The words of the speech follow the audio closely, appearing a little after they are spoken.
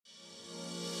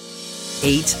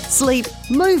Eat, Sleep,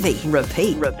 Movie,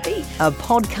 Repeat. A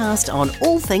podcast on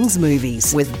all things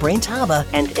movies with Brent Harbour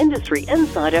and industry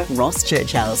insider Ross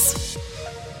Churchhouse.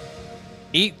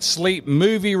 Eat, Sleep,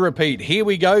 Movie, Repeat. Here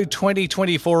we go.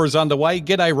 2024 is underway.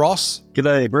 G'day, Ross.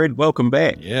 G'day, Brad. Welcome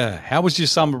back. Yeah. How was your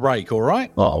summer break? All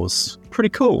right? Oh, it was pretty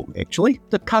cool, actually.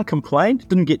 Can't complain.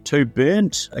 Didn't get too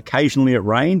burnt. Occasionally it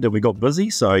rained and we got busy.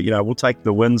 So, we'll take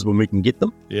the wins when we can get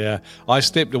them. Yeah. I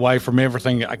stepped away from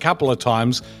everything a couple of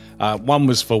times. One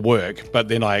was for work, but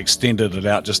then I extended it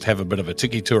out just to have a bit of a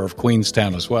tiki tour of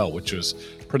Queenstown as well, which was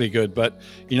pretty good. But,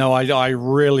 I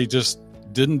really just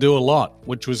didn't do a lot,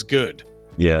 which was good.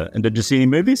 Yeah. And did you see any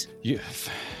movies?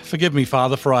 Forgive me,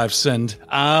 Father, for I have sinned.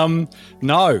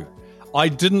 No, I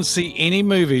didn't see any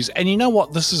movies. And you know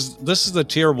what? This is the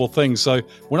terrible thing. So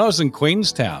when I was in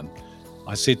Queenstown,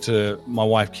 I said to my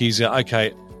wife, Kezia,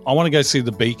 okay, I want to go see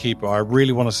The Beekeeper. I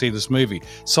really want to see this movie.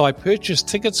 So I purchased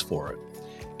tickets for it.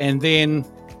 And then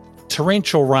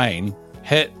torrential rain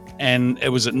hit, and it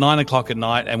was at 9 o'clock at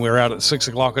night, and we were out at 6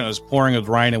 o'clock, and it was pouring with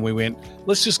rain, and we went,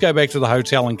 let's just go back to the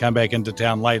hotel and come back into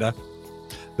town later.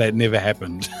 That never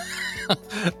happened.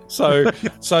 So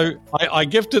I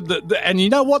gifted and you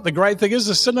know what the great thing is?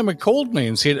 The cinema called me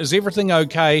and said, is everything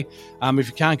okay? If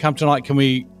you can't come tonight, can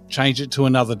we change it to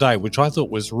another day? Which I thought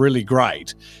was really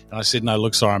great. And I said, no,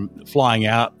 look, sorry, I'm flying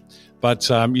out. But,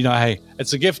 hey,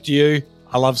 it's a gift to you.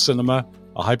 I love cinema.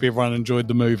 I hope everyone enjoyed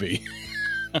the movie.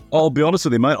 I'll be honest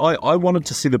with you, mate. I wanted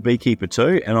to see The Beekeeper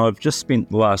too, and I've just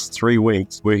spent the last 3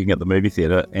 weeks working at the movie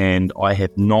theatre, and I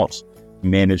have not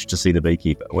managed to see The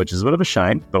Beekeeper, which is a bit of a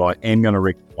shame, but I am going to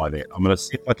rectify that. I'm going to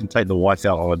see if I can take the wife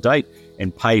out on a date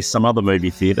and pay some other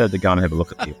movie theatre to go and have a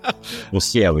look at it. We'll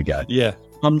see how we go. Yeah.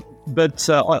 But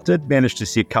I did manage to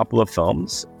see a couple of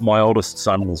films. My oldest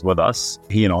son was with us.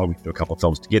 He and I went to a couple of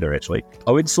films together, actually.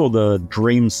 I went and saw the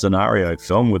Dream Scenario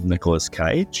film with Nicolas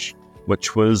Cage,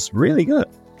 which was really good.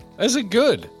 Is it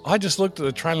good? I just looked at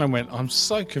the trailer and went, I'm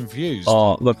so confused.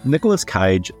 Oh, look, Nicolas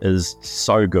Cage is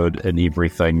so good in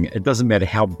everything. It doesn't matter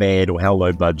how bad or how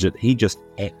low budget. He just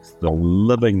acts the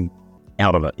living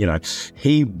out of it.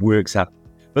 He works out.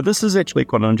 But this is actually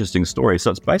quite an interesting story.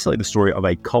 So it's basically the story of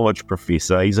a college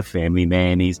professor. He's a family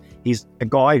man. He's a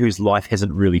guy whose life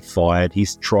hasn't really fired.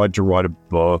 He's tried to write a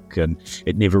book and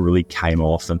it never really came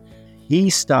off. And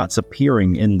he starts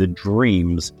appearing in the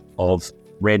dreams of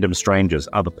random strangers,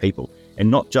 other people,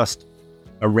 and not just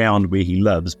around where he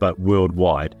lives, but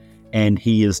worldwide. And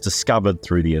he is discovered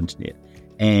through the internet.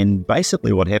 And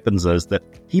basically what happens is that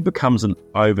he becomes an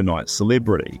overnight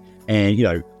celebrity.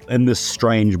 And, in this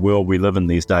strange world we live in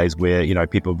these days where,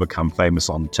 people become famous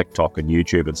on TikTok and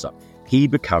YouTube and stuff, he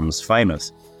becomes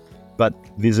famous. But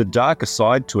there's a darker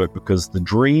side to it because the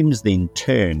dreams then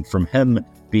turn from him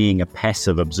being a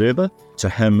passive observer to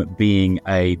him being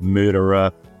a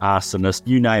murderer, arsonist,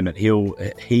 you name it.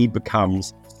 He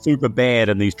becomes super bad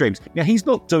in these dreams. Now, he's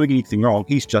not doing anything wrong.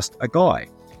 He's just a guy.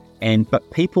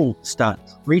 But people start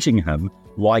treating him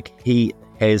like he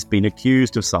has been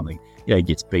accused of something. He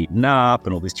gets beaten up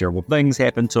and all these terrible things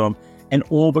happen to him, and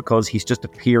all because he's just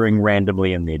appearing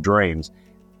randomly in their dreams.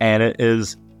 And it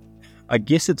is, I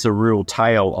guess it's a real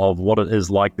tale of what it is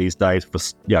like these days for,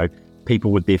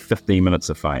 people with their 15 minutes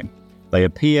of fame. They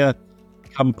appear,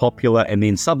 become popular, and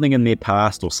then something in their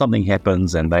past or something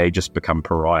happens and they just become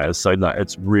pariahs. So no,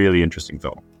 it's really interesting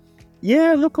film.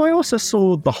 Yeah, look, I also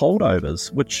saw The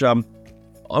Holdovers, which I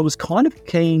was kind of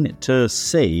keen to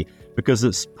see because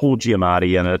it's Paul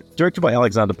Giamatti in it, directed by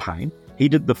Alexander Payne. He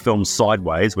did the film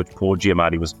Sideways, which Paul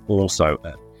Giamatti was also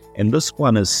in. And this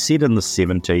one is set in the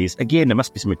 70s. Again, it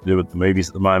must be something to do with the movies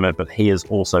at the moment, but he is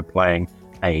also playing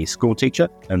a school teacher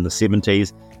in the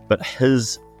 70s. But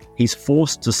he's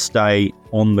forced to stay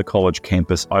on the college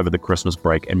campus over the Christmas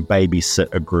break and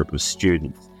babysit a group of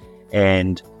students.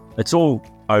 And it's all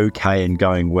okay and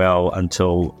going well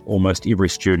until almost every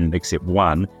student except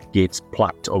one gets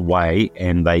plucked away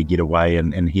and they get away,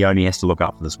 and he only has to look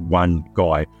after this one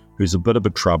guy who's a bit of a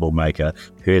troublemaker,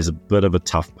 who has a bit of a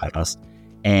tough past.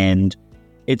 And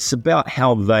it's about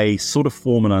how they sort of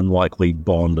form an unlikely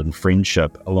bond and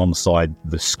friendship alongside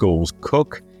the school's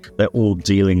cook. They're all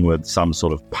dealing with some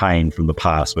sort of pain from the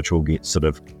past, which all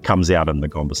comes out in the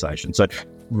conversation. So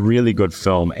really good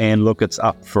film. And look, it's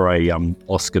up for a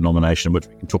Oscar nomination, which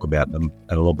we can talk about in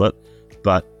a little bit.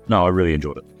 But no, I really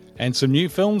enjoyed it. And some new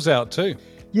films out too.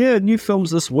 Yeah, new films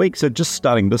this week. So just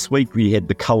starting this week, we had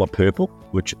The Colour Purple,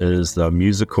 which is the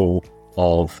musical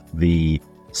of the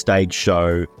stage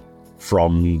show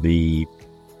from the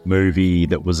movie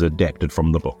that was adapted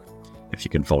from the book, if you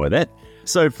can follow that.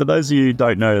 So for those of you who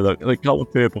don't know, The Colour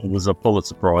Purple was a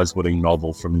Pulitzer Prize winning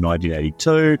novel from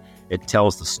 1982. It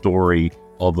tells the story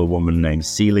of a woman named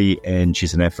Celie, and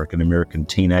she's an African-American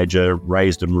teenager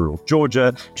raised in rural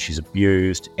Georgia. She's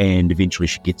abused, and eventually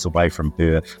she gets away from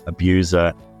her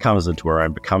abuser, comes into her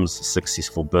own, becomes a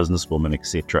successful businesswoman,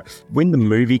 etc. When the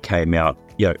movie came out,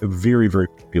 a very, very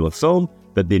popular film,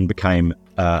 but then became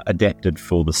adapted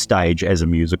for the stage as a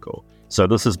musical. So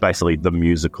this is basically the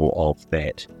musical of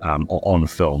that on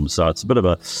film. So it's a bit of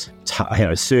a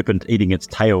serpent eating its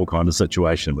tail kind of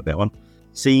situation with that one.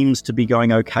 Seems to be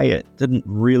going okay. It didn't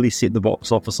really set the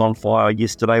box office on fire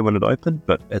yesterday when it opened,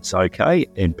 but it's okay.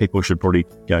 And people should probably,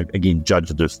 again,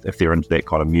 judge it if they're into that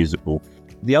kind of musical.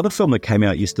 The other film that came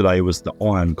out yesterday was The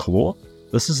Iron Claw.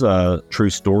 This is a true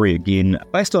story, again,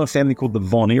 based on a family called the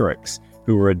Von Erichs,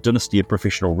 who were a dynasty of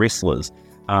professional wrestlers.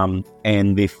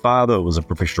 And their father was a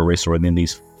professional wrestler, and then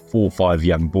these 4 or 5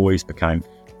 young boys became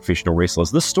professional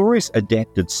wrestlers. This story's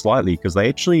adapted slightly because they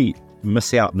actually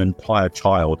miss out an entire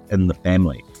child in the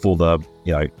family for the,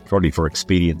 probably for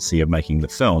expediency of making the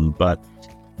film. But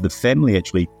the family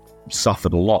actually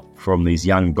suffered a lot from these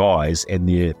young guys, and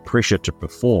their pressure to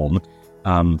perform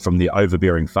from the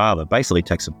overbearing father basically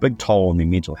takes a big toll on their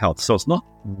mental health. So it's not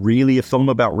really a film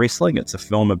about wrestling. It's a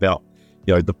film about,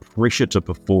 the pressure to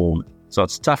perform. So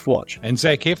it's a tough watch. And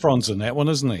Zac Efron's in that one,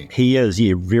 isn't he? He is,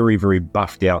 very, very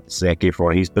buffed out, Zac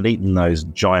Efron. He's been eating those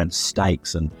giant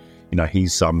steaks, and,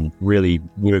 he's really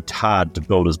worked hard to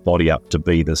build his body up to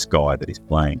be this guy that he's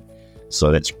playing.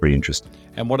 So that's pretty interesting.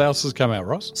 And what else has come out,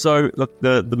 Ross? So, look,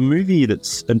 the movie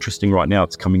that's interesting right now,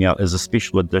 it's coming out as a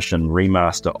special edition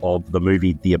remaster of the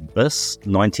movie The Abyss,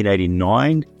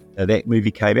 1989. That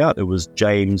movie came out. It was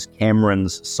James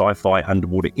Cameron's sci-fi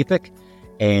underwater epic,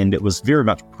 and it was very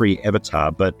much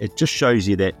pre-Avatar, but it just shows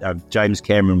you that James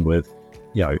Cameron with,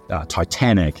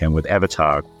 Titanic and with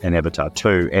Avatar and Avatar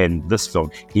 2 and this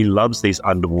film, he loves these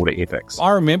underwater epics. I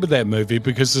remember that movie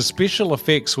because the special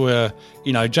effects were,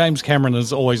 James Cameron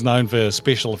is always known for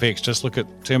special effects. Just look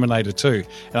at Terminator 2.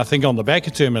 And I think on the back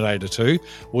of Terminator 2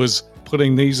 was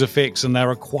putting these effects, and they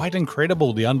were quite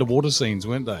incredible, the underwater scenes,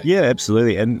 weren't they? Yeah,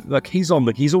 absolutely. And look, he's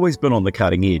always been on the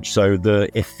cutting edge. So the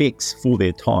effects for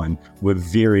their time were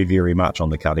very, very much on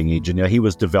the cutting edge. And he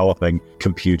was developing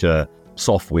computer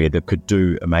software that could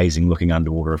do amazing looking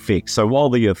underwater effects. So while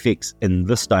the effects in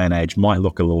this day and age might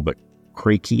look a little bit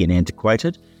creaky and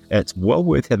antiquated, it's well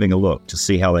worth having a look to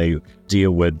see how they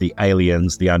deal with the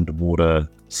aliens, the underwater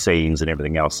scenes and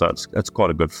everything else. So it's quite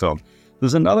a good film.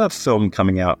 There's another film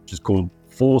coming out which is called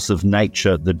Force of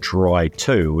Nature, The Dry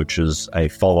 2, which is a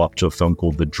follow-up to a film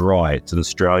called The Dry. It's an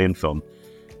Australian film.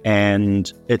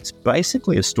 And it's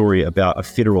basically a story about a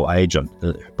federal agent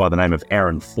by the name of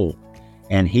Aaron Falk.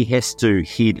 And he has to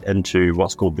head into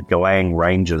what's called the Galore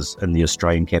Ranges in the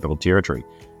Australian Capital Territory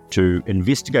to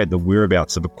investigate the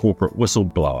whereabouts of a corporate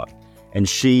whistleblower. And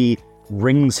she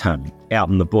rings him out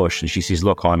in the bush, and she says,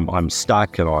 "Look, I'm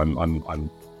stuck, and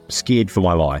I'm scared for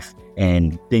my life."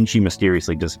 And then she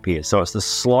mysteriously disappears. So it's this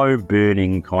slow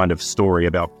burning kind of story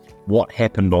about what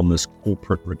happened on this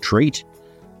corporate retreat.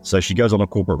 So she goes on a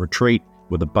corporate retreat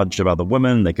with a bunch of other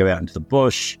women. They go out into the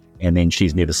bush, and then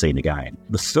she's never seen again.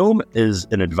 The film is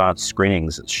in advanced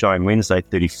screenings. It's showing Wednesday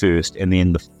 31st, and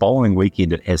then the following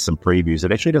weekend it has some previews.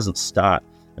 It actually doesn't start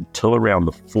until around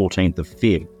the 14th of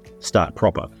Feb, start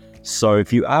proper. So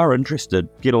if you are interested,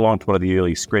 get along to one of the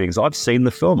early screenings. I've seen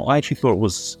the film. I actually thought it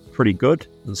was pretty good.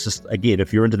 It's just, again,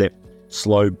 if you're into that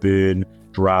slow burn,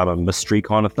 drama, mystery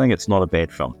kind of thing, it's not a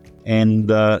bad film. And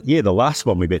the last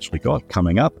one we've actually got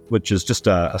coming up, which is just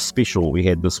a special we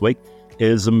had this week,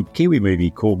 is a Kiwi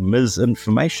movie called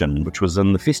Misinformation, which was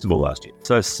in the festival last year.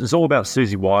 So it's all about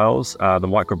Susie Wiles, the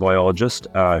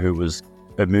microbiologist who was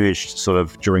emerged sort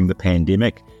of during the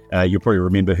pandemic. You'll probably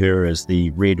remember her as the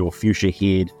red or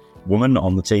fuchsia-haired woman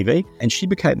on the TV, and she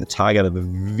became the target of a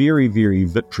very, very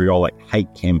vitriolic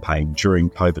hate campaign during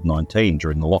COVID-19,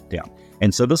 during the lockdown.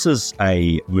 And so this is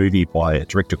a movie by a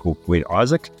director called Gwen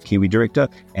Isaac, Kiwi director,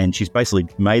 and she's basically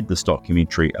made this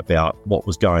documentary about what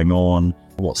was going on,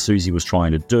 what Susie was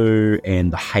trying to do,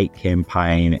 and the hate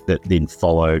campaign that then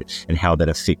followed and how that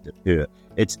affected her.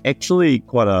 It's actually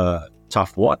quite a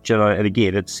tough watch, and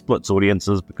again, it splits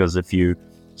audiences because if you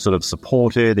sort of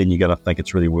support her, then you're going to think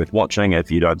it's really worth watching.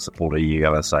 If you don't support her, you're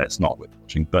going to say it's not worth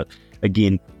watching. But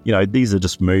again, these are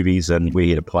just movies and we're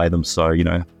here to play them. So,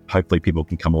 hopefully people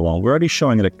can come along. We're only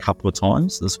showing it a couple of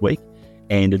times this week,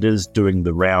 and it is doing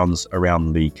the rounds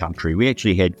around the country. We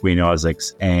actually had Gwen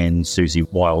Isaacs and Susie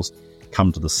Wiles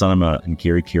come to the cinema in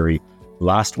Kerikeri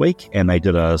last week, and they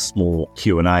did a small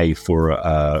Q&A for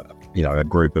a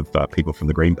group of people from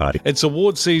the Green Party. It's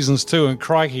award seasons too, and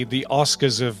crikey, the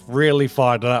Oscars have really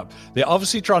fired it up. They're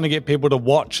obviously trying to get people to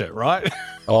watch it, right?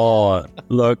 Oh,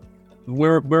 look,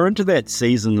 we're into that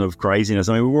season of craziness.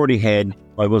 I mean, we've already had,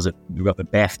 you've got the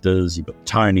BAFTAs, you've got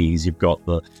the Tonys, you've got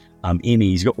the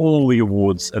Emmys, you've got all the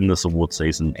awards in this award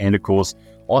season. And of course,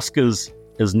 Oscars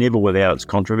is never without its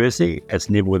controversy. It's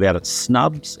never without its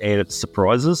snubs and its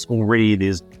surprises. Already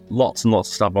there's lots and lots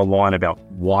of stuff online about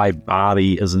why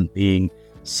Barbie isn't being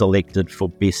selected for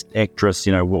Best Actress,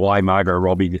 why Margot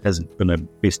Robbie hasn't been a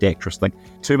Best Actress thing.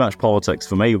 Too much politics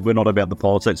for me. We're not about the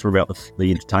politics, we're about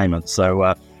the entertainment.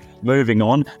 So moving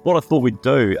on, what I thought we'd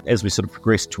do as we sort of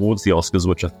progress towards the Oscars,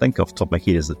 which I think off the top of my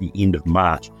head is at the end of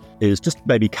March, is just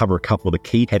maybe cover a couple of the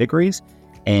key categories,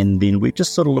 and then we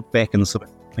just sort of look back and sort of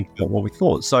think about what we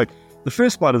thought. So the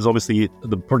first one is obviously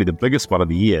probably the biggest one of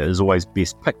the year, is always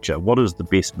Best Picture. What is the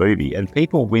best movie? And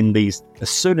people, as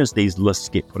soon as these lists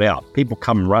get put out, people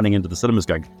come running into the cinemas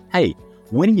going, hey,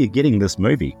 when are you getting this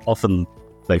movie? Often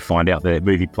they find out that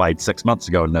movie played 6 months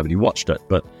ago and nobody watched it,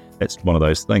 but that's one of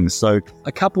those things. So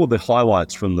a couple of the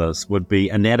highlights from this would be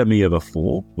Anatomy of a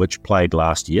Fall, which played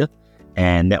last year,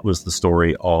 and that was the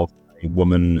story of a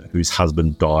woman whose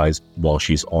husband dies while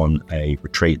she's on a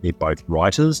retreat. They're both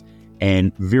writers,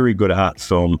 and very good art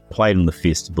film, played in the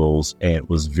festivals, and it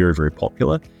was very, very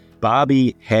popular.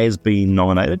 Barbie has been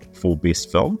nominated for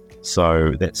Best Film,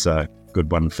 so that's a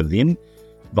good one for them.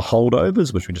 The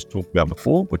Holdovers, which we just talked about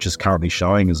before, which is currently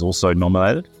showing, is also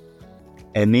nominated.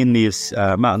 And then there's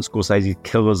Martin Scorsese's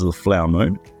Killers of the Flower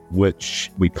Moon,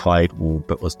 which we played,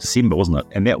 but was December, wasn't it?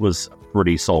 And that was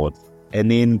pretty solid. And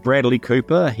then Bradley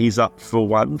Cooper, he's up for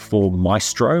one for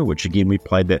Maestro, which again, we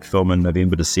played that film in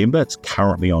November, December. It's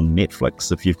currently on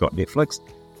Netflix, if you've got Netflix.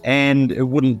 And it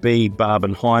wouldn't be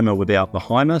Barbenheimer without the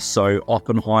Heimer, so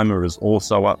Oppenheimer is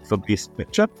also up for Best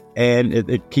Picture. And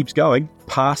it keeps going.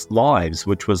 Past Lives,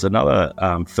 which was another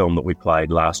film that we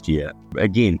played last year.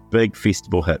 Again, big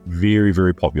festival hit, very,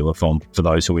 very popular film for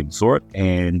those who went and saw it.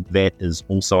 And that is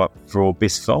also up for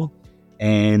Best Film.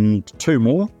 And two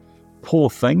more.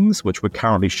 Poor Things, which we're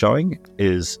currently showing,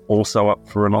 is also up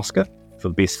for an Oscar for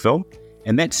the Best Film.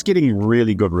 And that's getting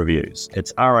really good reviews.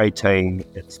 It's R18,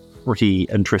 it's pretty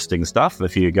interesting stuff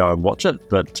if you go and watch it,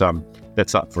 but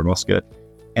that's up for an Oscar.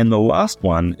 And the last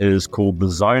one is called The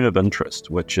Zone of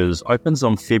Interest, which opens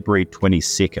on February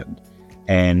 22nd.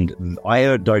 And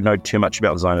I don't know too much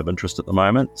about The Zone of Interest at the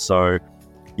moment, so,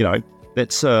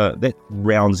 that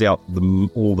rounds out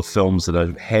all the films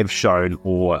that have shown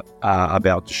or are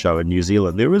about to show in New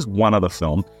Zealand. There is one other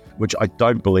film, which I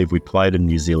don't believe we played in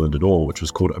New Zealand at all, which was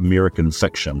called American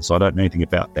Fiction, so I don't know anything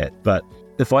about that. But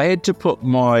if I had to put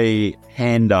my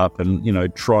hand up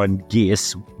and, try and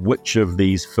guess which of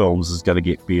these films is going to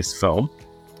get Best Film,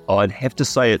 I'd have to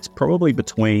say it's probably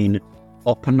between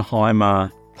Oppenheimer,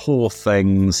 Poor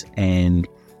Things, and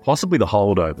possibly The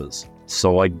Holdovers.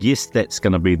 So I guess that's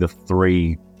going to be the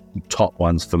three top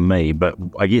ones for me, but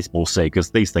I guess we'll see,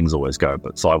 because these things always go a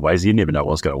bit sideways. You never know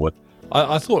what's going to win.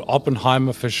 I thought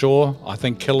Oppenheimer for sure. I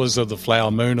think Killers of the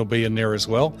Flower Moon will be in there as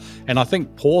well. And I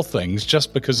think Poor Things,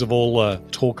 just because of all the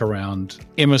talk around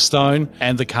Emma Stone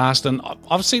and the cast. And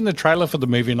I've seen the trailer for the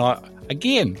movie, and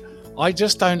I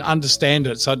just don't understand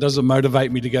it, so it doesn't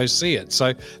motivate me to go see it.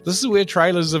 So this is where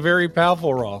trailers are very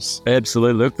powerful, Ross.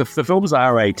 Absolutely. Look, the film's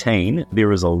R18.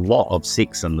 There is a lot of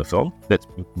sex in the film. That's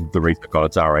the reason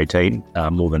it's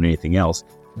R18 more than anything else.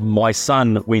 My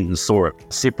son went and saw it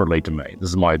separately to me. This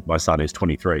is my son who's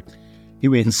 23. He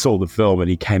went and saw the film, and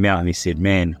he came out and he said,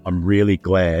 man, I'm really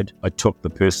glad I took the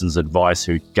person's advice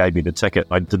who gave me the ticket.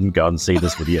 I didn't go and see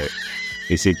this with you.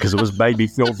 He said, because it made me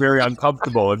feel very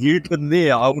uncomfortable. If you'd been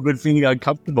there, I would have been feeling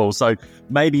uncomfortable. So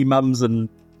maybe mums and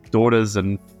daughters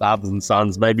and fathers and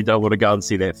sons maybe don't want to go and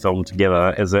see that film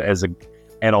together as a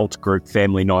adult group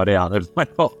family night out. It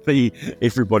might not be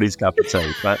everybody's cup of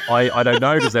tea, but I don't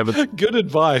know. Does that good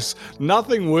advice?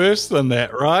 Nothing worse than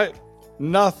that, right?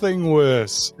 Nothing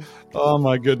worse. Oh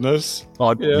my goodness.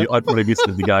 I'd probably be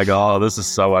sitting there going, oh, this is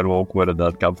so awkward and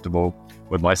uncomfortable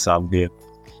with my son here.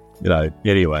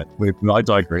 Anyway, I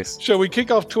digress. Shall we kick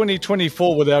off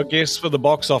 2024 with our guests for the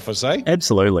box office, eh?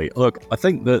 Absolutely. Look, I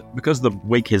think that because the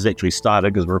week has actually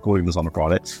started, because we're recording this on a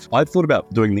Friday, I thought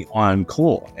about doing the Iron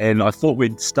Claw, and I thought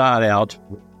we'd start out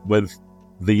with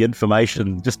the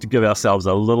information just to give ourselves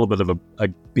a little bit of a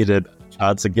better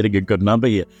chance of getting a good number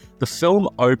here. The film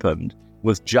opened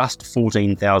with just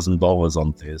 $14,000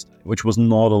 on Thursday, which was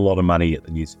not a lot of money at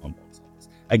the New Zealand box office.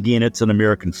 Again, it's an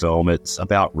American film. It's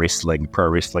about wrestling, pro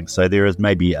wrestling. So there is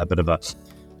maybe a bit of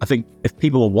I think if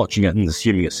people are watching it and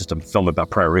assuming it's just a film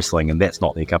about pro wrestling and that's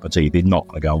not their cup of tea, they're not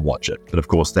going to go and watch it. But of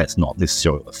course, that's not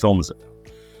necessarily what the film is about.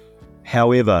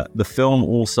 However, the film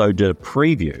also did a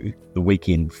preview the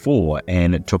weekend before,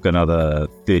 and it took another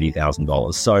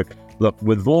 $30,000. So Look,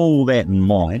 with all that in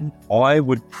mind, I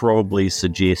would probably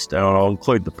suggest, and I'll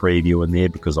include the preview in there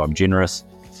because I'm generous,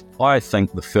 I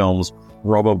think the film's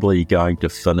probably going to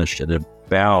finish at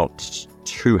about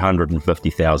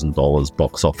 $250,000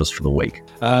 box office for the week.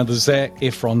 The Zac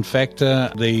Efron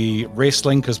factor, the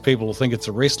wrestling, because people will think it's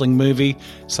a wrestling movie,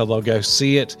 so they'll go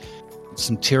see it.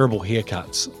 Some terrible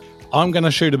haircuts. I'm going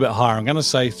to shoot a bit higher. I'm going to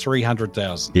say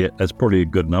 300,000. Yeah, that's probably a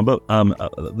good number.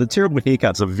 The terrible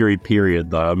haircuts are very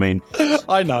period, though. I mean,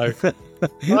 I know.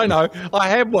 I know. I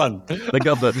had one. They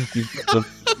got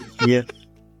yeah.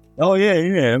 Oh,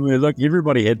 yeah. I mean, look,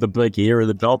 everybody had the big hair and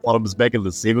the bell bottoms back in the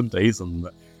 70s and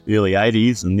the early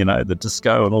 80s and, the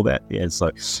disco and all that. Yeah,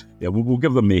 so, yeah, we'll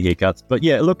give them their haircuts. But,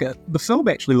 yeah, look, the film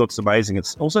actually looks amazing.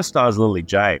 It also stars Lily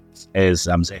James as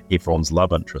Zac Efron's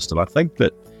love interest. And I think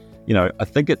that, I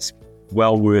think it's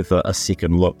well worth a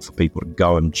second look for people to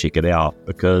go and check it out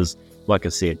because, like I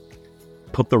said,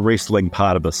 put the wrestling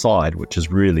part of it aside, which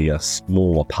is really a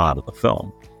smaller part of the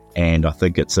film. And I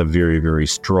think it's a very, very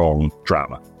strong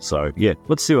drama. So, yeah,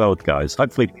 let's see how it goes.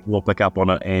 Hopefully people will pick up on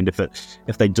it. And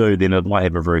if they do, then it might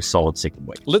have a very solid second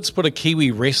week. Let's put a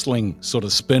Kiwi wrestling sort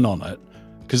of spin on it.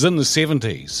 Because in the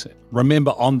 70s,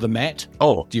 remember On the Mat?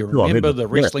 Oh, do you remember the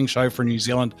wrestling show from New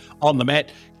Zealand, On the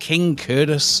Mat? King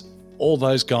Curtis, all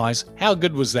those guys. How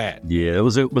good was that? Yeah, it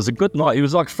was a good night. It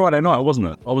was like Friday night, wasn't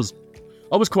it? I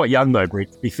was quite young though,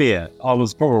 Brett, to be fair. I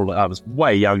was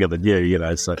way younger than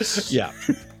you, so. Yeah.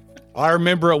 I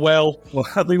remember it well. Well,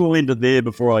 I think we'll end it there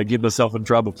before I get myself in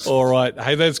trouble. All right.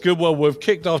 Hey, that's good. Well, we've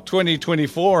kicked off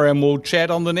 2024 and we'll chat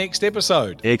on the next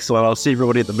episode. Excellent. I'll see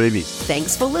everybody at the movies.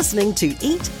 Thanks for listening to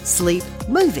Eat, Sleep,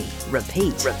 Movie,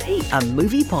 Repeat. A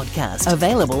movie podcast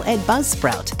available at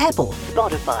Buzzsprout, Apple,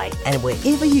 Spotify, and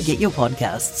wherever you get your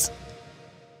podcasts.